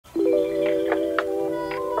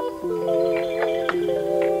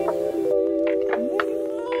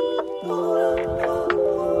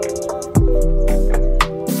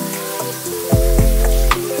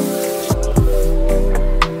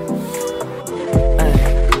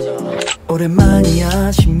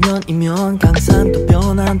오랜만이야 10년이면 강산도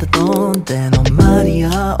변한다던데 넌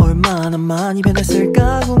말이야 얼마나 많이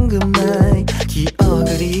변했을까 궁금해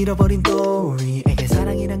기억을 잃어버린 도리에게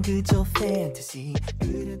사랑이란 그저 fantasy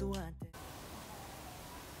그래도 한때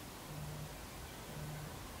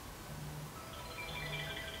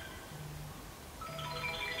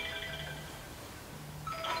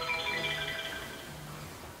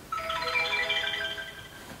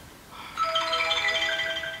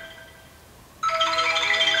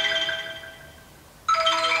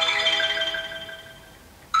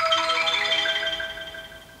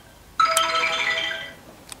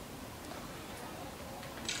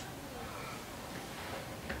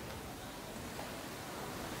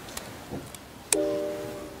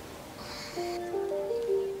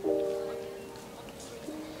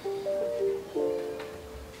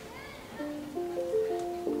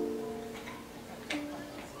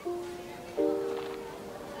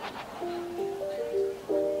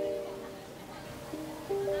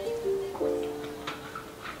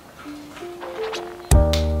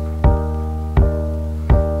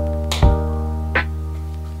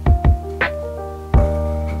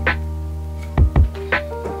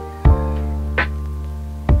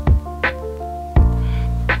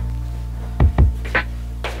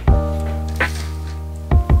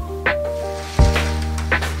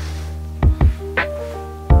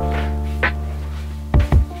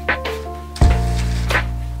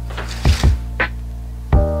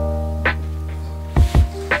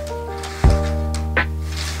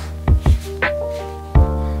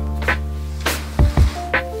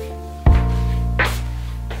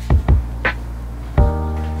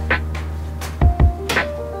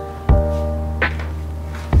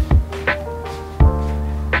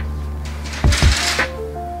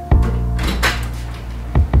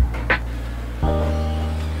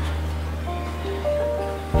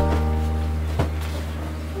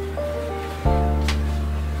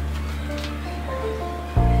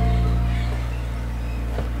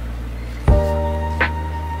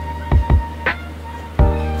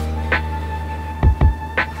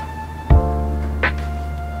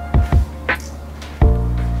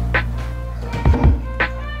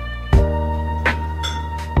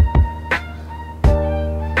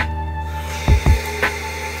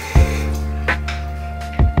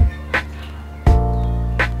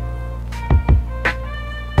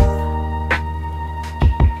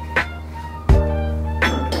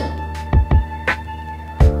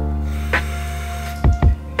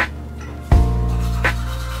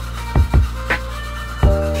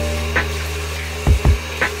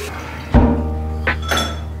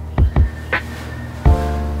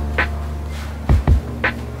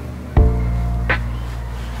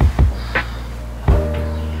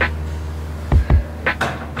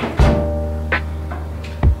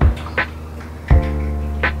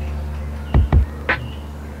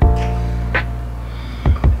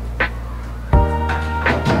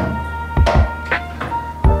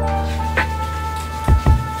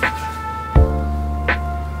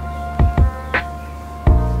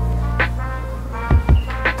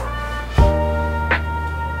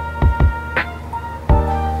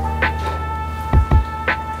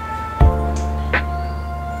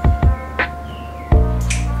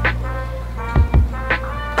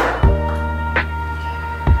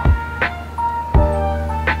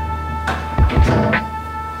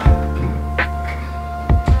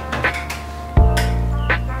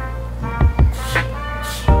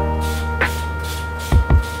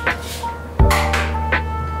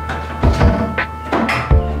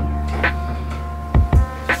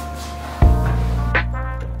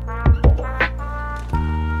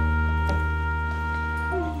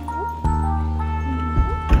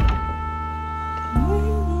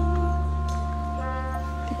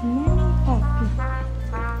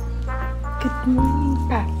Good morning,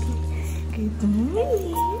 Papi. Good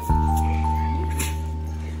morning.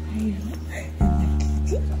 Ayo,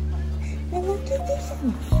 Nama Kitty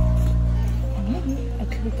sana. Ini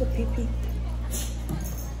aku ikut pipi.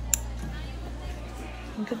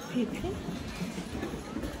 Ikut pipi.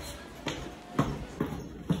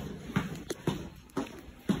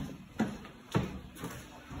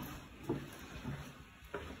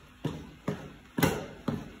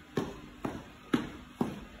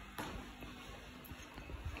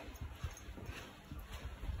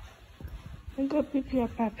 Ikut pipi ya,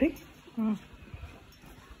 Papi.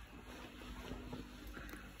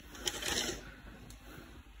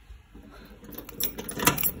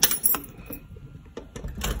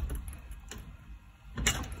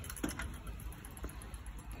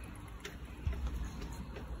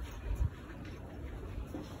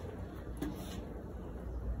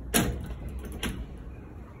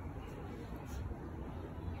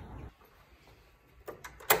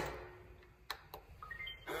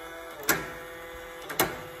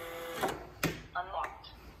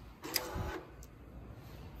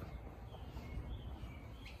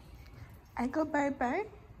 I go bye-bye. I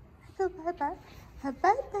go bye-bye.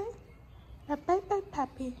 Bye-bye. Bye-bye,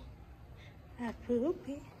 puppy.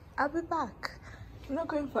 Poopy. I'll be back. I'm not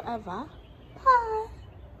going forever. Bye.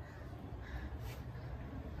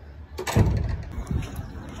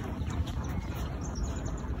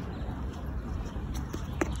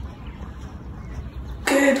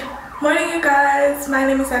 Good morning, you guys. My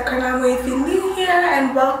name is Eckra. If you're new here,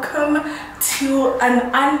 and welcome to an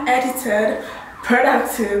unedited,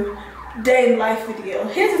 productive day in life video.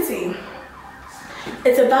 Here's the tea.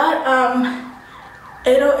 It's about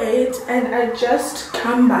 8:08 and I just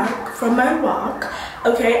come back from my walk.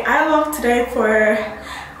 Okay, I walked today for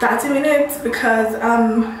 30 minutes because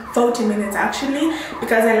 40 minutes actually,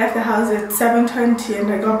 because I left the house at 7:20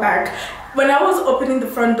 and I got back. When I was opening the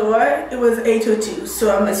front door, it was 8:02,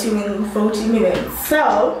 so I'm assuming 40 minutes.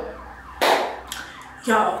 So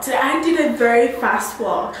yo, today I did a very fast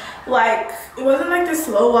walk. Like, it wasn't like the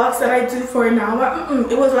slow walks that I do for an hour.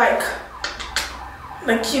 It was like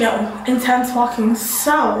you know, intense walking.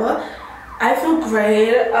 So I feel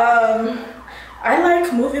great. I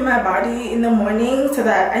like moving my body in the morning so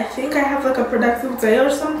that I think I have like a productive day or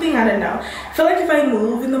something. I don't know. I feel like if I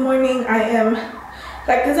move in the morning, I am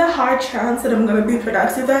like, there's a hard chance that I'm gonna be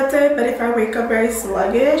productive that day. But if I wake up very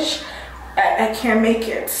sluggish, I can't make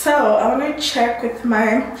it. So I want to check with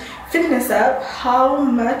my fitness app how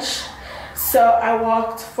much. So I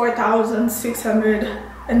walked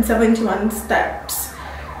 4,671 steps.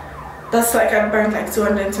 That's like I burned like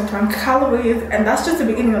 221 calories, and that's just the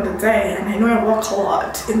beginning of the day, and I know I walk a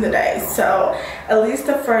lot in the day. So at least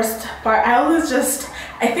the first part, I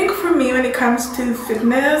think for me when it comes to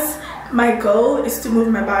fitness, my goal is to move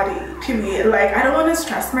my body, period. Like, I don't want to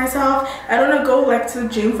stress myself. I don't want to go like to the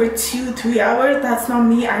gym for 2-3 hours. That's not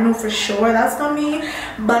me. I know for sure that's not me.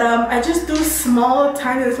 But I just do small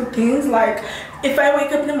tiny little things. Like, if I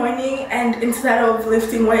wake up in the morning and instead of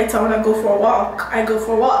lifting weights I want to go for a walk, I go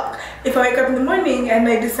for a walk. If I wake up in the morning and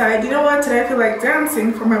I decide, you know what, today I feel like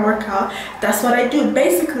dancing for my workout, that's what I do.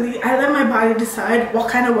 Basically, I let my body decide what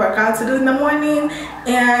kind of workout to do in the morning,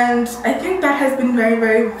 and I think that has been very,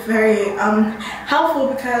 very, very helpful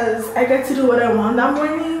because I get to do what I want that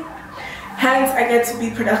morning. Hence, I get to be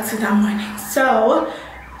productive that morning. So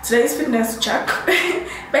today's fitness check.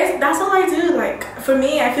 That's all I do. Like, for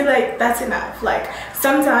me, I feel like that's enough. Like,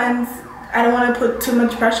 sometimes I don't want to put too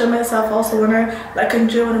much pressure on myself. Also want to like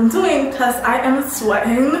enjoy what I'm doing, plus I am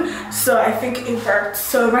sweating, so I think it worked.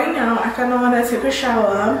 So right now I kind of want to take a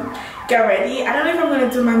shower, get ready. I don't know if I'm going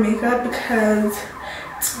to do my makeup because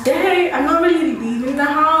today I'm not really leaving the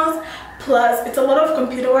house, plus it's a lot of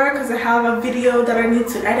computer work because I have a video that I need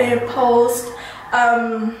to edit, post.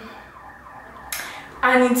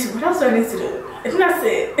 What else do I need to do? I think that's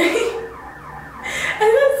it.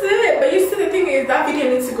 And that's it. But you see, the thing is, that video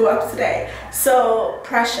needs to go up today. So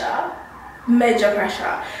pressure, major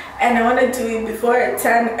pressure. And I want to do it before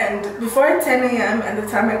 10 a.m. and the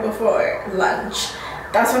time I go for lunch.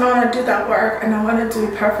 That's when I want to do that work, and I want to do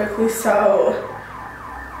it perfectly. So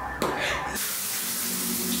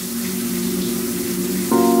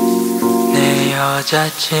내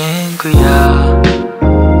여자친구야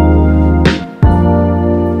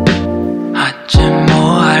어쩜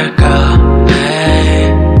뭐 할까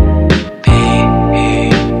baby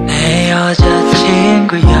내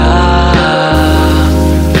여자친구야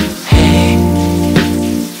hey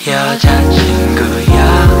여자친구야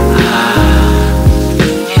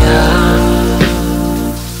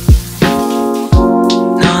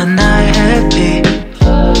넌 나의 happy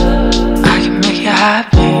I can make you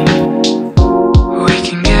happy we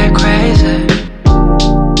can get crazy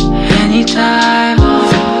anytime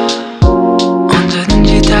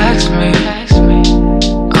언제든지 text me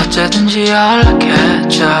어쩌든지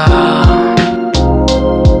연락해줘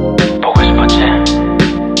보고 싶었지?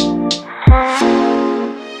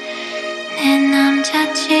 내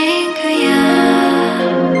남자친구야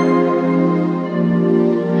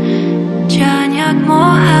저녁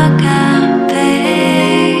뭐하까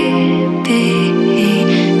baby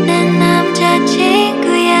내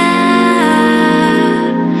남자친구야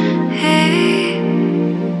hey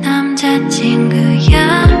남자친구야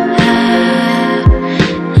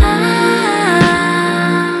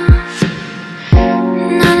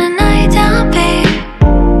너는 나의 답이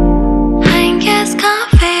I can get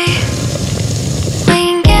coffee we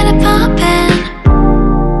can get it poppin'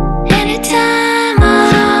 anytime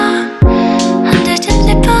언제든지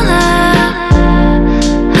pull up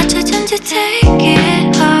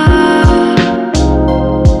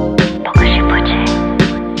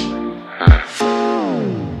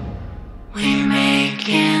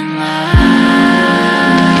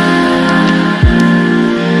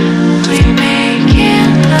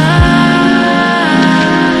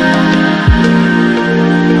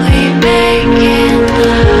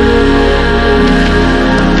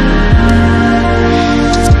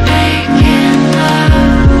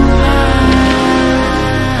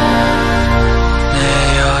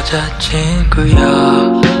친구야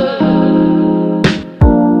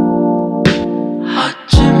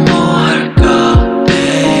어찌 뭐 할까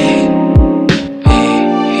baby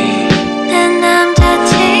내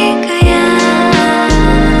남자친구야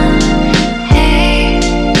Hey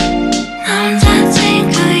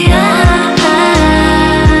남자친구야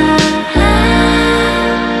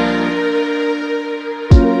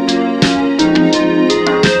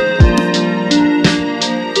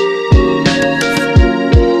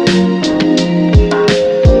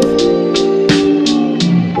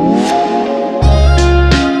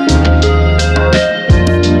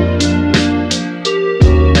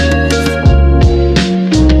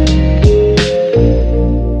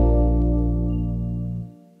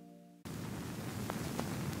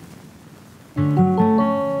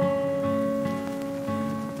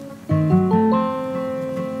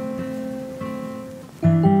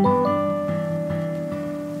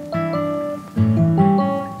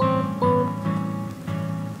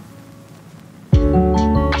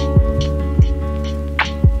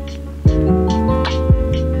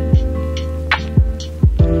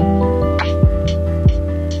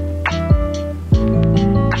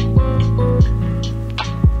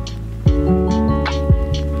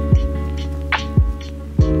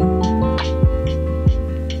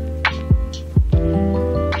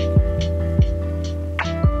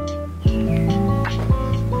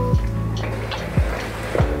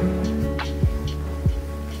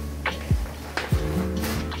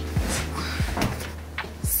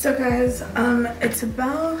So guys,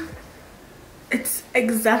 it's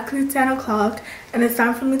exactly 10 o'clock and it's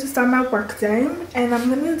time for me to start my work day, and I'm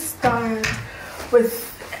gonna start with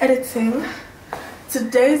editing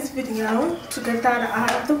today's video to get that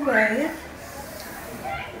out of the way.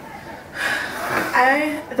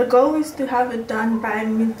 The goal is to have it done by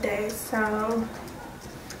midday, so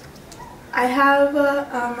I have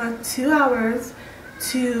 2 hours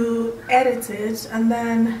to edit it, and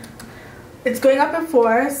then it's going up at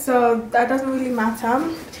 4, so that doesn't really matter,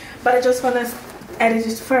 but I just want to edit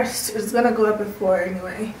it first. It's gonna go up at 4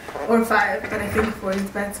 anyway, or 5, but I think 4 is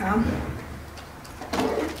better.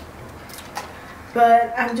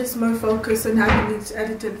 But I'm just more focused on having it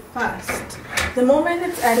edited first. The moment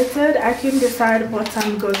it's edited, I can decide what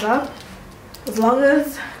time goes up, as long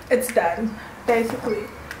as it's done, basically.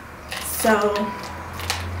 So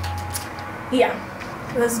yeah,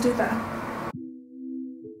 let's do that.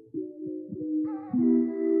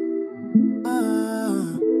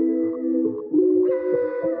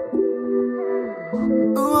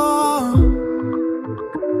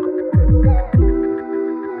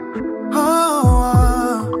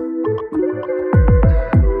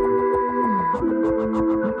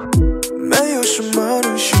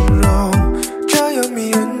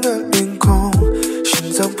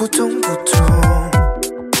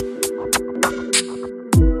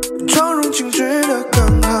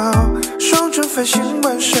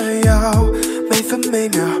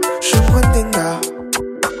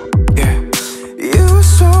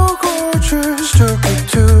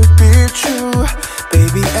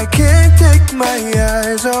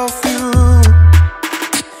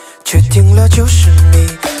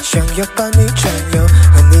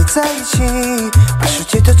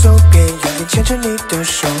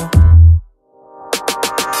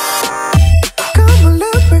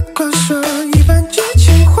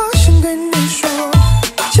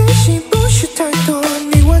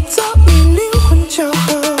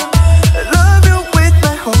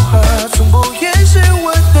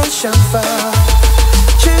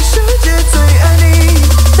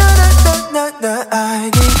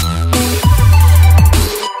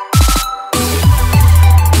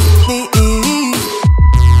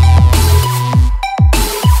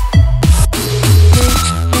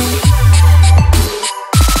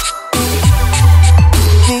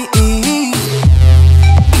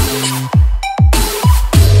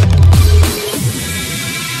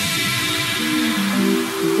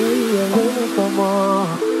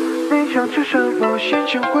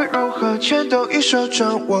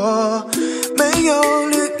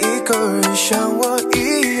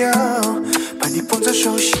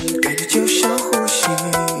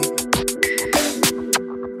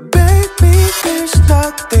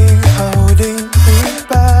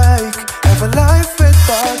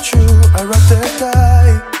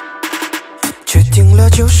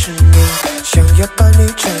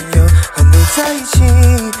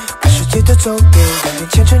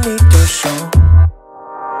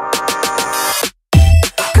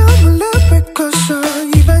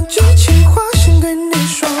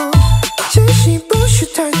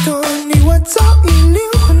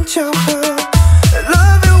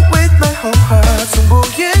 Love you with my whole heart，从不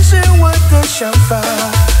掩饰。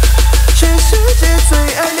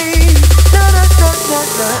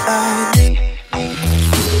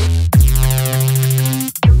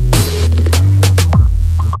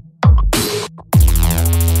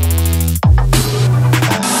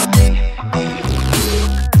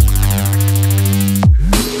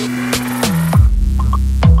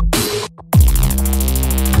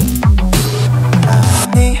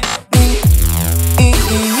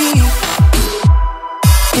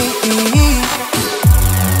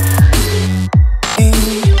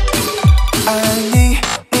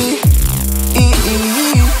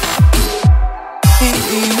Oh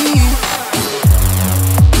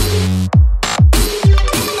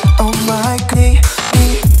my God.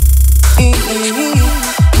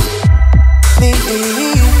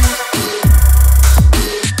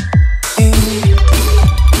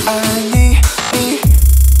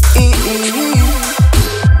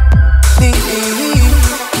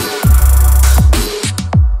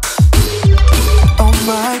 Oh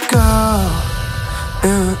my God.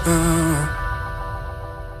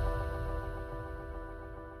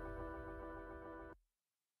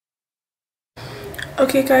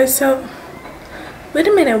 Okay guys, so wait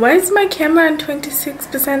a minute, why is my camera on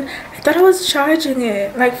 26%? I thought I was charging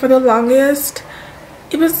it. Like for the longest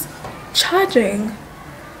it was charging.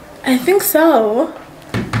 I think so.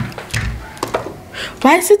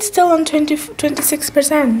 Why is it still on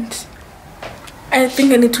 26%? I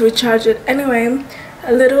think I need to recharge it. Anyway,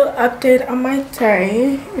 a little update on my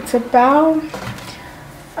day. It's about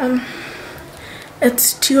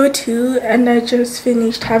it's 2:02 and I just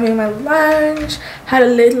finished having my lunch. Had a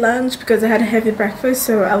late lunch because I had a heavy breakfast,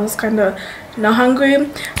 so I was kind of not hungry.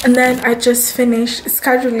 And then I just finished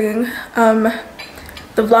scheduling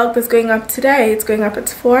the vlog that's going up today. It's going up at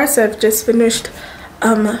 4, so I've just finished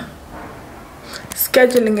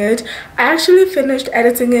scheduling it. I actually finished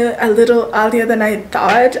editing it a little earlier than I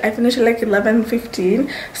thought. I finished at like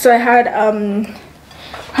 11:15, so I had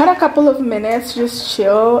a couple of minutes to just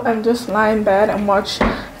chill and just lie in bed and watch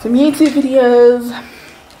some YouTube videos.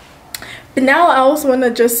 But now I also want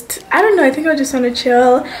to just, I don't know, I think I just want to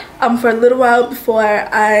chill for a little while before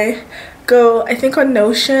I go, I think, on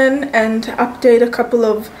Notion and update a couple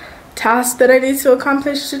of tasks that I need to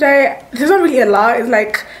accomplish today. There's not really a lot, it's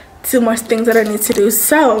like 2 more things that I need to do.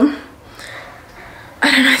 So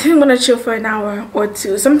I don't know, I think I'm gonna chill for an hour or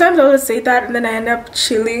 2. Sometimes I will say that and then I end up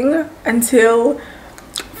chilling until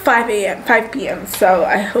 5 p.m. so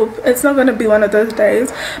I hope it's not gonna be one of those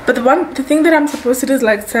days. But the thing that I'm supposed to do is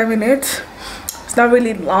like 7 minutes. It's not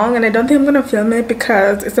really long and I don't think I'm gonna film it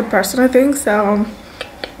because it's a personal thing. So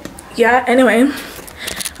yeah, anyway,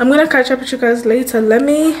 I'm gonna catch up with you guys later. Let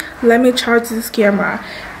me charge this camera,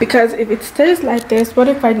 because if it stays like this, what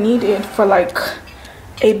if I need it for like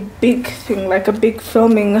a big thing, like a big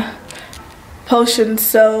filming portion?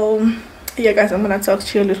 So yeah guys, I'm gonna talk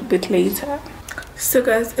to you a little bit later. So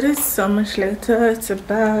guys, it is so much later. It's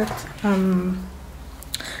about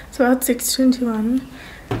 6:21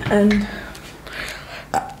 and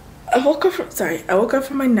I woke up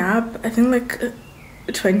from my nap, I think like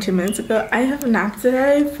 20 minutes ago. I have napped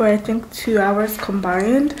today for I think 2 hours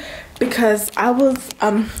combined, because I was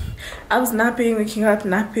napping, waking up,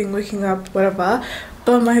 napping, waking up, whatever.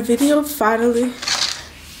 But my video finally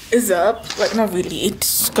is up. Like, not really, it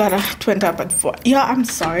went up at 4. Yeah, I'm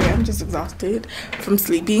sorry, I'm just exhausted from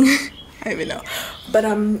sleeping. I don't even know, but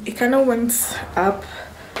it kind of went up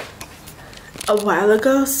a while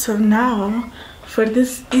ago. So now for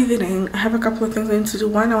this evening I have a couple of things I need to do.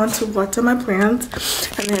 One, I want to water my plants,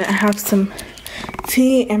 and then I have some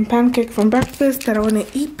tea and pancake from breakfast that I want to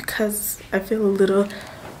eat because I feel a little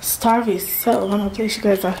starving. So I want to place you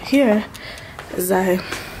guys out here as I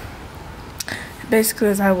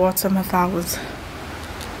water my flowers.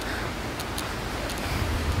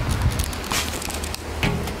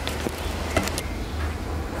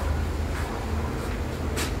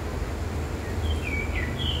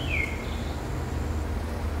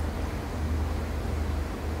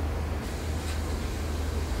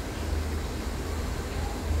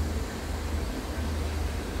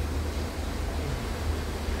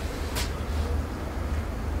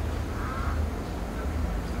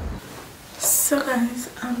 So guys,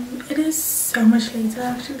 it is so much later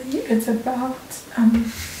actually. It's about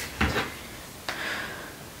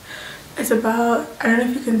I don't know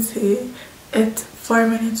if you can see, it's 4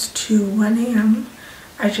 minutes to 1 a.m.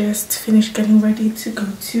 I just finished getting ready to go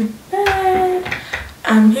to bed.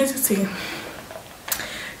 Here's the thing,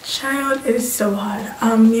 child, it is so hot.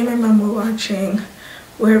 Me and my mom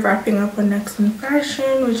we're wrapping up on Next in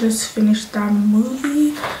Fashion. We just finished that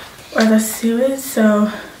movie or the series, so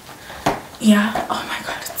yeah. Oh my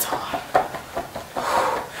god, it's so hot.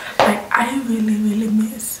 Like, I really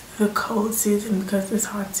miss the cold season because this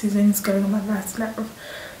hot season is getting on my last nerve.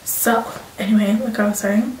 So anyway, like I was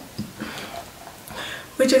saying,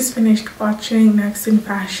 we just finished watching Next in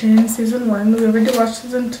Fashion season 1. We already watched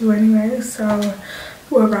season 2 anyway, so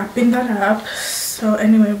we're wrapping that up. So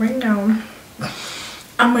anyway, right now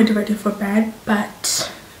I'm already ready for bed, but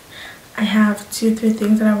I have 2-3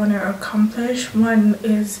 things that I want to accomplish. One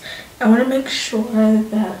is I want to make sure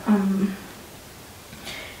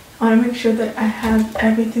that I have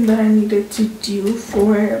everything that I needed to do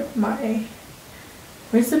for my,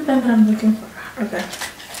 where's the pen that I'm looking for? Okay.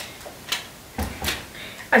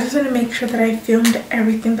 I just want to make sure that I filmed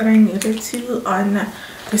everything that I needed to on,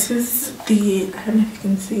 this is the, I don't know if you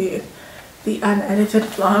can see, the unedited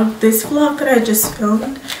vlog. This vlog that I just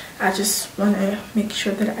filmed, I just want to make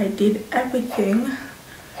sure that I did everything.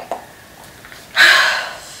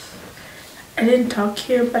 I didn't talk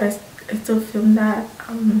here, but I still filmed that.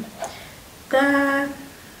 I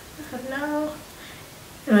don't know.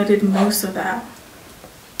 And I did most of that.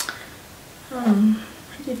 I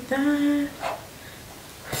did that.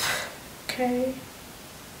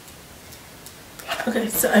 Okay,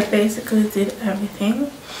 so I basically did everything.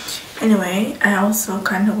 Anyway, I also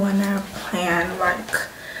kind of want to plan like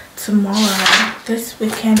tomorrow, this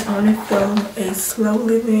weekend, I want to film a slow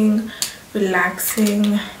living,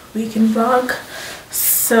 relaxing weekend vlog.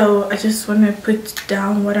 So I just want to put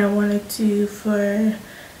down what I want to do for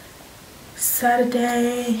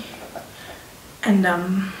Saturday and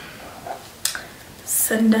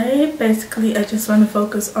Sunday. Basically, I just want to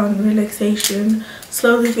focus on relaxation,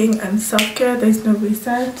 slow living, and self-care. There's no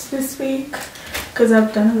reset this week because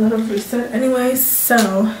I've done a lot of reset anyway.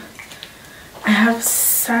 So I have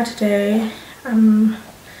Saturday,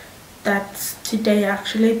 that's today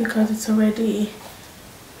actually, because it's already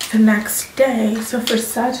the next day. So for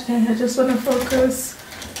Saturday, I just want to focus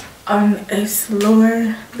on a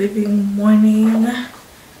slower living morning.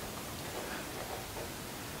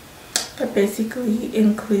 That basically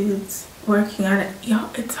includes working on it. Yo,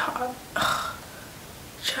 it's hot. Ugh.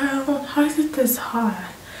 Child, how is it this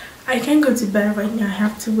hot? I can't go to bed right now. I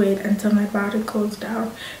have to wait until my body cools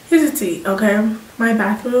down. Here's the tea, okay? My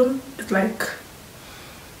bathroom is like,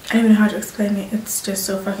 I don't even know how to explain it. It's just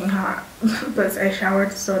so fucking hot. Plus I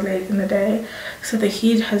showered so late in the day, so the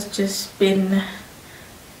heat has just been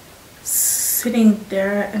sitting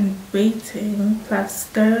there and waiting. Plus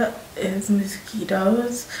there is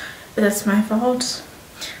mosquitoes. But that's my fault.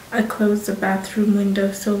 I closed the bathroom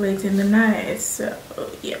window so late in the night, so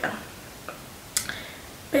yeah.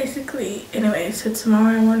 Basically, anyway, so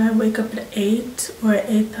tomorrow I want to wake up at 8 or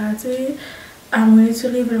 8:30. I'm going to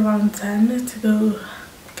leave around 10 to go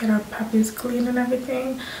get our puppies clean and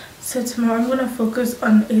everything. So tomorrow I'm going to focus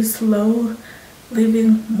on a slow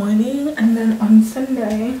living morning, and then on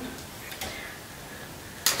Sunday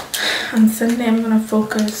I'm going to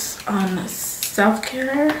focus on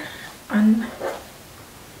self-care. On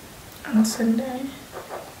Sunday,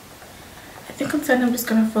 I think on Sunday I'm just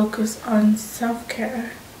gonna focus on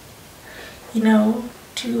self-care, you know,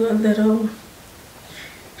 do a little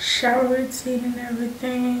shower routine and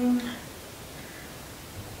everything,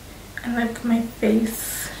 and like my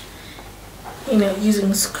face, you know,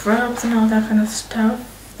 using scrubs and all that kind of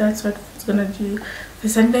stuff. That's what I'm gonna do for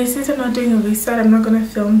Sunday. Since I'm not doing a reset, I'm not gonna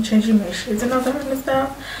film changing my shades and all that kind of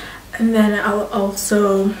stuff. And then I'll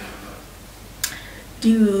also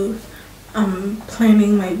do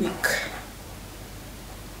planning my week.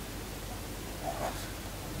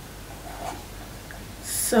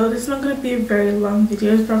 So this is not going to be a very long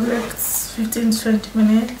video. It's probably like 15 to 20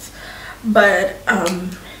 minutes, but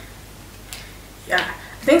yeah,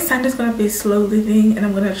 I think Sunday's going to be slow living, and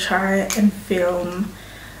I'm going to try and film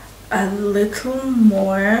a little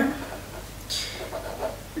more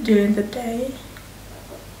during the day.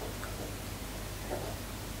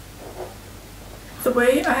 The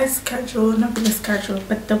way I schedule, not really schedule,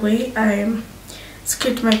 but the way I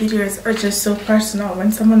script my videos are just so personal.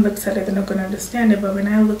 When someone looks at it, they're not going to understand it, but when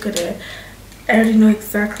I look at it, I already know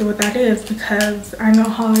exactly what that is because I know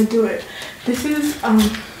how I do it. This is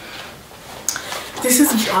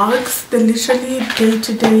vlogs. They're literally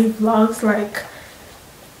day-to-day vlogs. Like,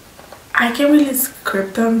 I can really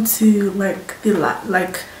script them to like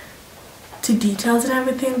to details and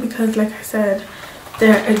everything because, like I said,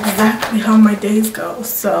 they're exactly how my days go.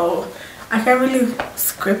 So I can't really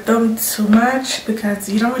script them too much because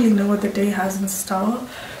you don't really know what the day has in store.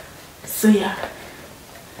 So yeah,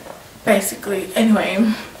 basically, anyway,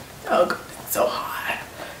 oh god, it's so hot,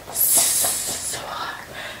 so hot.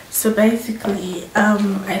 So basically,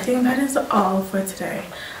 I think that is all for today.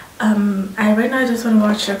 Right now I just want to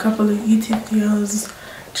watch a couple of YouTube videos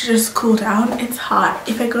to just cool down. It's hot.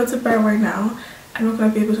 If I go to bed right now, I'm not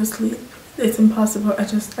gonna be able to sleep. It's impossible. I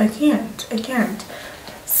can't.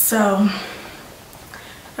 So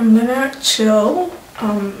I'm gonna chill.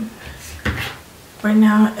 Right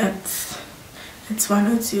now it's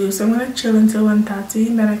 1:02, so I'm gonna chill until 1:30,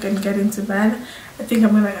 and then I can get into bed. I think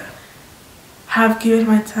I'm gonna have given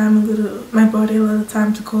my body a little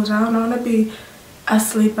time to cool down. I wanna be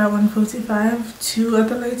asleep by 1:45, 2 at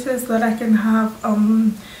the latest, so that I can have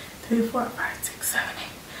 3, 4, 5, 6, 7,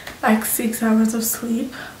 8, like 6 hours of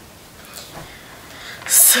sleep.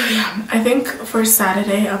 So yeah, I think for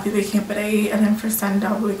Saturday I'll be waking up at 8, and then for Sunday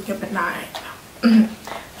I'll be waking up at 9.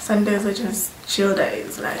 Sundays are just chill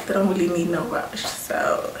days, like they don't really need no rush.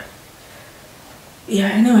 So yeah,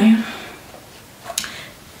 anyway,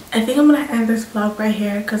 I think I'm gonna end this vlog right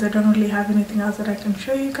here because I don't really have anything else that I can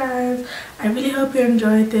show you guys. I really hope you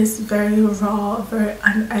enjoyed this very raw, very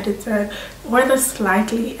unedited, or the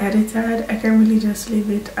slightly edited, I can really just leave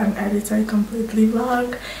it unedited completely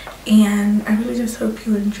vlog. And I really just hope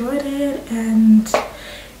you enjoyed it, and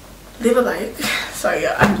leave a like. So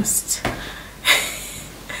yeah, I'm just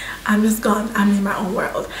gone. I'm in my own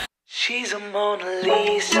world. She's a Mona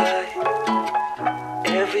Lisa.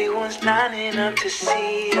 Everyone's lining up to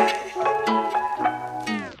see her.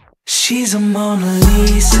 She's a Mona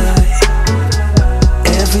Lisa.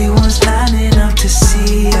 Everyone's lining up to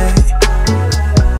see her.